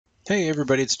Hey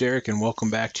everybody, it's Derek and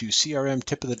welcome back to CRM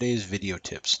Tip of the Day's Video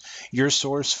Tips, your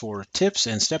source for tips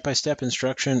and step-by-step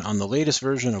instruction on the latest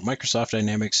version of Microsoft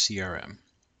Dynamics CRM.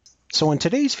 So in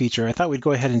today's feature, I thought we'd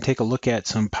go ahead and take a look at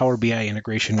some Power BI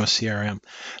integration with CRM.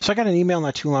 So I got an email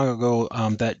not too long ago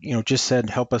that just said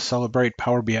help us celebrate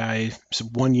Power BI's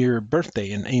 1-year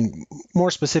birthday, and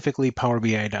more specifically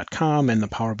PowerBI.com and the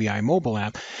Power BI mobile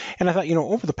app. And I thought,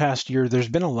 over the past year, there's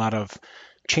been a lot of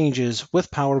changes with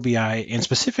Power BI and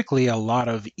specifically a lot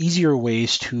of easier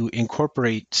ways to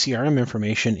incorporate CRM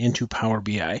information into Power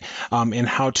BI and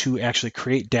how to actually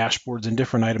create dashboards and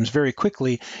different items very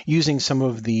quickly using some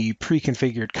of the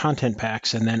pre-configured content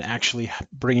packs and then actually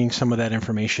bringing some of that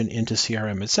information into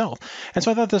CRM itself. And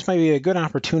so I thought this might be a good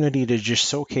opportunity to just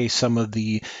showcase some of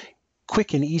the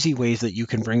quick and easy ways that you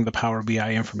can bring the Power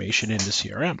BI information into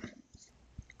CRM.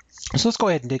 So let's go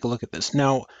ahead and take a look at this.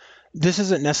 Now, this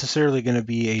isn't necessarily going to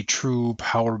be a true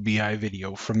Power BI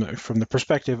video from the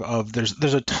perspective of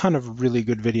there's a ton of really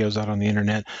good videos out on the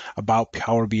internet about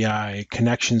Power BI,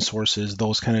 connection sources,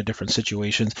 those kind of different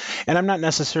situations. And I'm not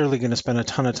necessarily going to spend a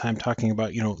ton of time talking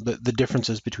about, the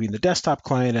differences between the desktop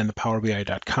client and the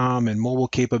PowerBI.com and mobile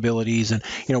capabilities and,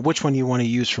 which one you want to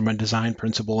use from a design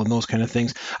principle and those kind of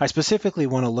things. I specifically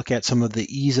want to look at some of the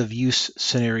ease of use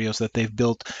scenarios that they've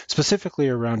built specifically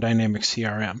around Dynamics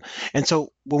CRM. And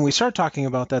so when we start talking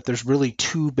about that, there's really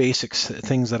two basic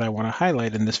things that I want to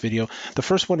highlight in this video. The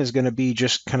first one is going to be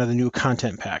just kind of the new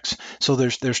content packs. So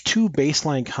there's two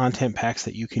baseline content packs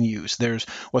that you can use. There's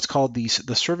what's called the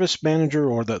service manager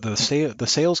or the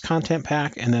sales content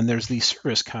pack, and then there's the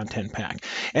service content pack.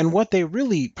 And what they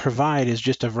really provide is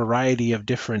just a variety of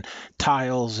different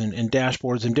tiles and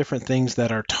dashboards and different things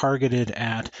that are targeted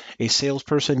at a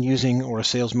salesperson using, or a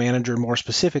sales manager more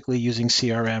specifically using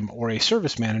CRM, or a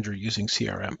service manager using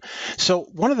CRM. So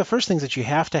one of the first things that you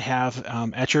have to have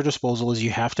at your disposal is you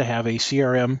have to have a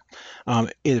CRM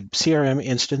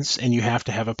instance, and you have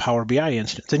to have a Power BI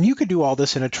instance. And you could do all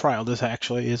this in a trial. This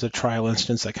actually is a trial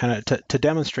instance that kind of to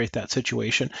demonstrate that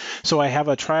situation. So I have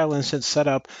a trial instance set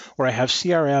up where I have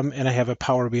CRM and I have a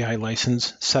Power BI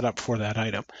license set up for that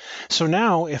item. So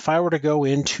now if I were to go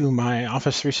into my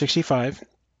Office 365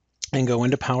 and go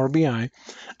into Power BI,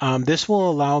 this will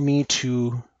allow me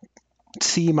to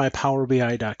see my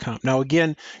PowerBI.com. Now,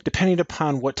 again, depending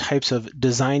upon what types of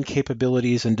design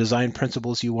capabilities and design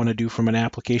principles you want to do from an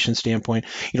application standpoint,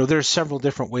 there's several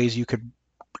different ways you could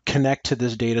connect to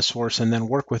this data source and then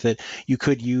work with it. You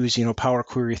could use, Power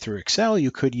Query through Excel.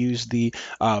 You could use the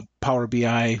Power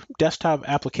BI desktop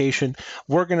application.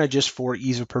 We're going to just, for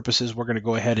ease of purposes, we're going to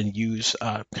go ahead and use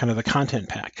kind of the content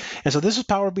pack. And so this is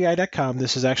PowerBI.com.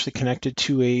 This is actually connected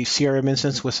to a CRM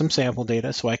instance with some sample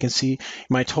data, so I can see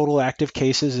my total active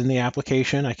cases in the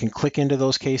application. I can click into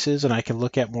those cases and I can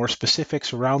look at more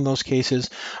specifics around those cases.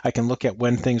 I can look at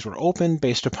when things were open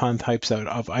based upon types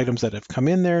of items that have come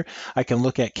in there. I can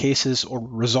look at cases or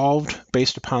resolved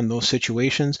based upon those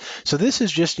situations. So this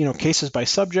is just, cases by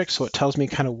subject, so it tells me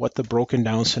kind of what the broken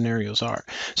down scenarios are.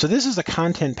 So this is a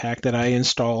content pack that I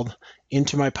installed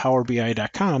into my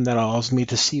PowerBI.com that allows me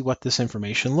to see what this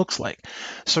information looks like.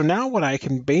 So now what I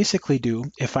can basically do,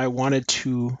 if I wanted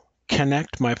to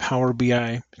connect my Power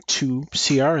BI to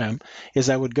CRM, is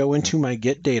I would go into my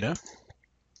Get Data,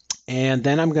 and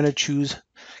then I'm going to choose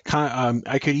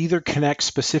I could either connect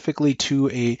specifically to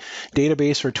a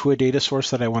database or to a data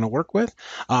source that I want to work with.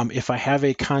 If I have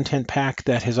a content pack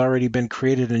that has already been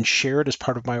created and shared as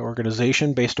part of my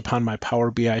organization based upon my Power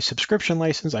BI subscription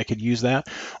license, I could use that.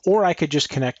 Or I could just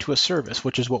connect to a service,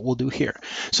 which is what we'll do here.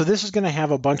 So this is going to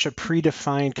have a bunch of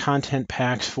predefined content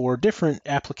packs for different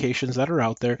applications that are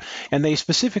out there, and they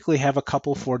specifically have a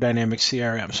couple for Dynamics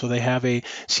CRM. So they have a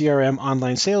CRM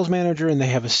Online Sales Manager and they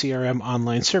have a CRM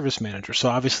Online Service Manager. So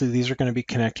obviously these are going to be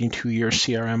connecting to your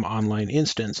CRM Online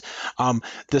instance.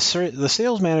 The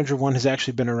Sales Manager one has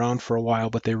actually been around for a while,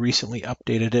 but they recently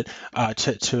updated it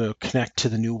to connect to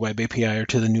the new Web API or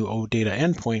to the new OData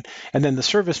endpoint. And then the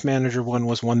Service Manager one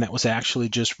was one that was actually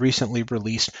just recently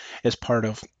released as part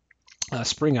of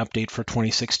spring update for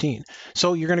 2016.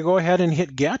 So you're going to go ahead and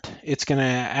hit Get. It's going to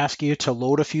ask you to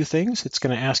load a few things. It's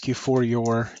going to ask you for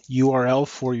your URL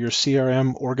for your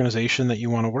CRM organization that you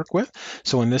want to work with.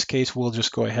 So in this case, we'll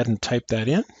just go ahead and type that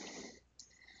in.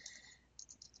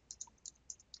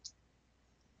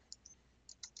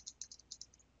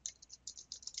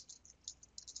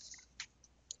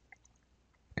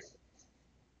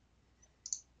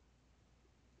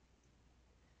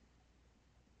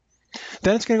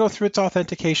 Then it's going to go through its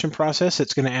authentication process.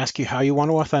 It's going to ask you how you want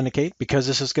to authenticate. Because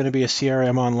this is going to be a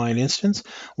CRM online instance,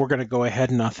 we're going to go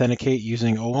ahead and authenticate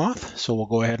using OAuth. So we'll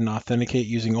go ahead and authenticate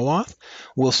using OAuth.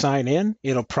 We'll sign in.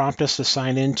 It'll prompt us to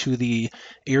sign into the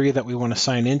area that we want to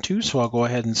sign into. So I'll go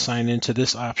ahead and sign into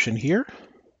this option here.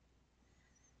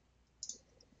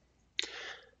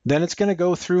 Then it's going to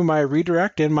go through my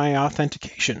redirect and my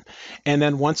authentication. And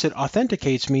then once it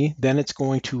authenticates me, then it's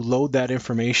going to load that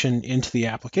information into the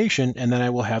application, and then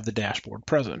I will have the dashboard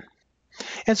present.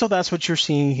 And so that's what you're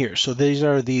seeing here. So these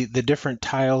are the different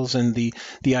tiles and the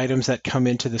items that come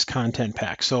into this content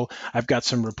pack. So I've got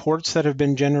some reports that have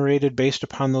been generated based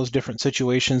upon those different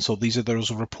situations. So these are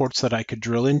those reports that I could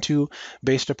drill into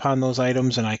based upon those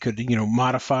items, and I could,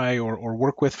 modify or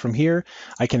work with from here.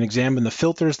 I can examine the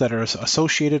filters that are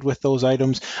associated with those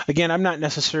items. Again, I'm not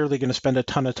necessarily going to spend a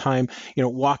ton of time,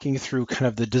 walking through kind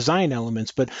of the design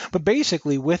elements, but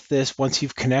basically with this, once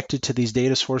you've connected to these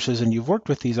data sources and you've worked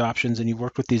with these options and you've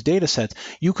worked with these data sets,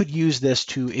 you could use this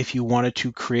to, if you wanted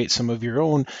to create some of your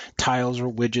own tiles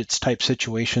or widgets type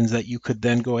situations that you could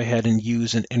then go ahead and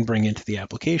use and bring into the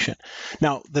application.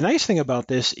 Now, the nice thing about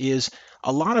this is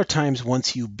a lot of times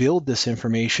once you build this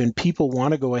information, people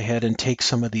want to go ahead and take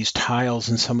some of these tiles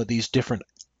and some of these different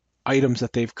items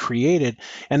that they've created,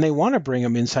 and they want to bring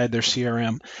them inside their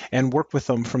CRM and work with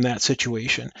them from that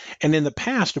situation. And in the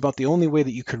past, about the only way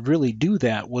that you could really do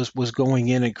that was going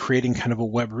in and creating kind of a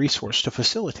web resource to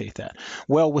facilitate that.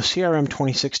 Well, with CRM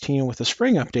 2016 with the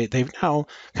spring update, they've now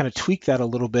kind of tweaked that a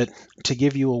little bit to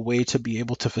give you a way to be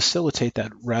able to facilitate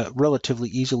that relatively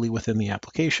easily within the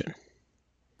application.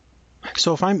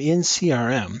 So if I'm in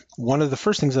CRM, one of the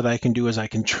first things that I can do is I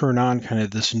can turn on kind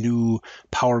of this new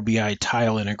Power BI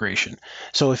tile integration.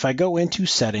 So if I go into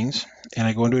settings and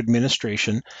I go into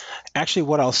administration, actually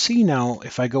what I'll see now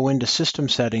if I go into system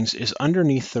settings is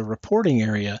underneath the reporting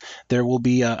area, there will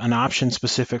be an option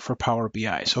specific for Power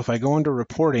BI. So if I go into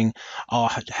reporting,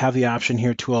 I'll have the option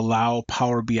here to allow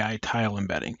Power BI tile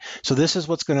embedding. So this is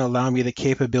what's going to allow me the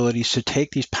capabilities to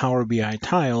take these Power BI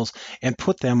tiles and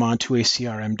put them onto a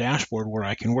CRM dashboard where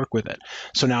I can work with it.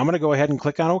 So now I'm going to go ahead and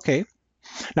click on OK.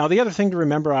 Now, the other thing to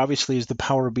remember, obviously, is the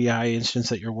Power BI instance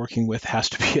that you're working with has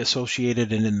to be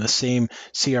associated and in the same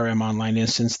CRM online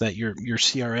instance that your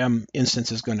CRM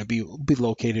instance is going to be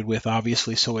located with,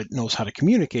 obviously, so it knows how to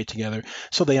communicate together.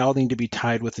 So they all need to be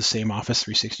tied with the same Office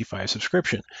 365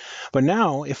 subscription. But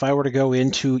now, if I were to go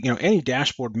into any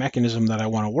dashboard mechanism that I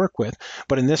want to work with,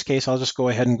 but in this case, I'll just go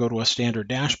ahead and go to a standard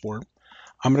dashboard.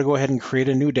 I'm going to go ahead and create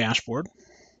a new dashboard,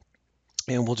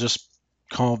 and we'll just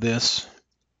call this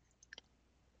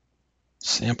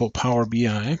Sample Power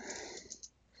BI.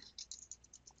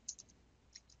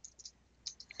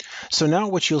 So now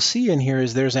what you'll see in here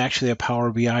is there's actually a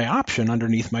Power BI option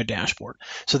underneath my dashboard.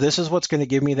 So this is what's going to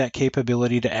give me that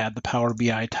capability to add the Power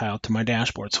BI tile to my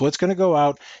dashboard. So it's going to go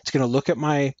out, it's going to look at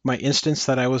my instance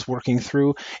that I was working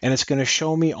through, and it's going to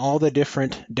show me all the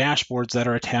different dashboards that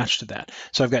are attached to that.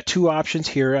 So I've got two options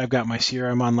here. I've got my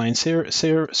CRM Online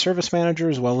Service Manager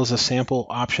as well as a sample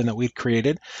option that we've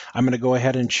created. I'm going to go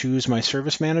ahead and choose my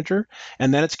Service Manager,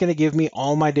 and then it's going to give me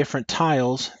all my different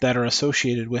tiles that are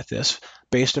associated with this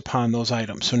based upon those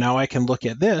items. So now I can look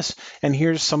at this, and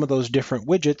here's some of those different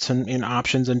widgets and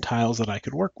options and tiles that I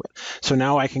could work with. So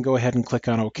now I can go ahead and click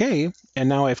on OK, and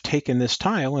now I've taken this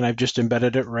tile and I've just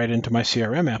embedded it right into my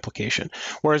CRM application.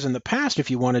 Whereas in the past,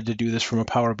 if you wanted to do this from a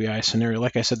Power BI scenario,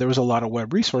 like I said, there was a lot of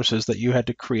web resources that you had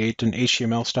to create and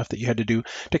HTML stuff that you had to do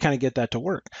to kind of get that to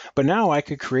work. But now I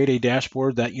could create a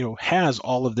dashboard that has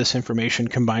all of this information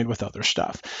combined with other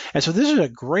stuff. And so this is a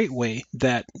great way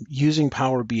that using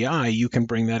Power BI, you can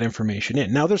bring that information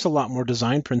in. Now there's a lot more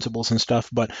design principles and stuff,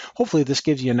 but hopefully this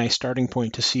gives you a nice starting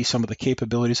point to see some of the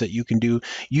capabilities that you can do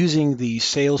using the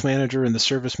Sales Manager and the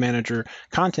Service Manager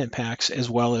content packs, as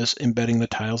well as embedding the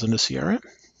tiles into CRM.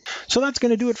 So that's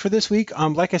going to do it for this week.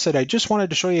 Like I said, I just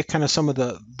wanted to show you kind of some of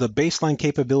the baseline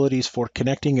capabilities for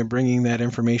connecting and bringing that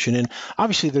information in.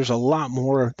 Obviously, there's a lot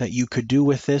more that you could do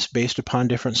with this based upon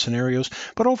different scenarios,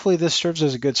 but hopefully this serves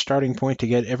as a good starting point to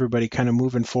get everybody kind of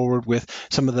moving forward with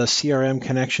some of the CRM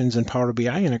connections and Power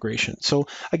BI integration. So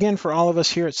again, for all of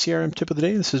us here at CRM Tip of the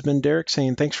Day, this has been Derek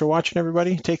saying thanks for watching,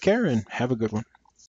 everybody. Take care and have a good one.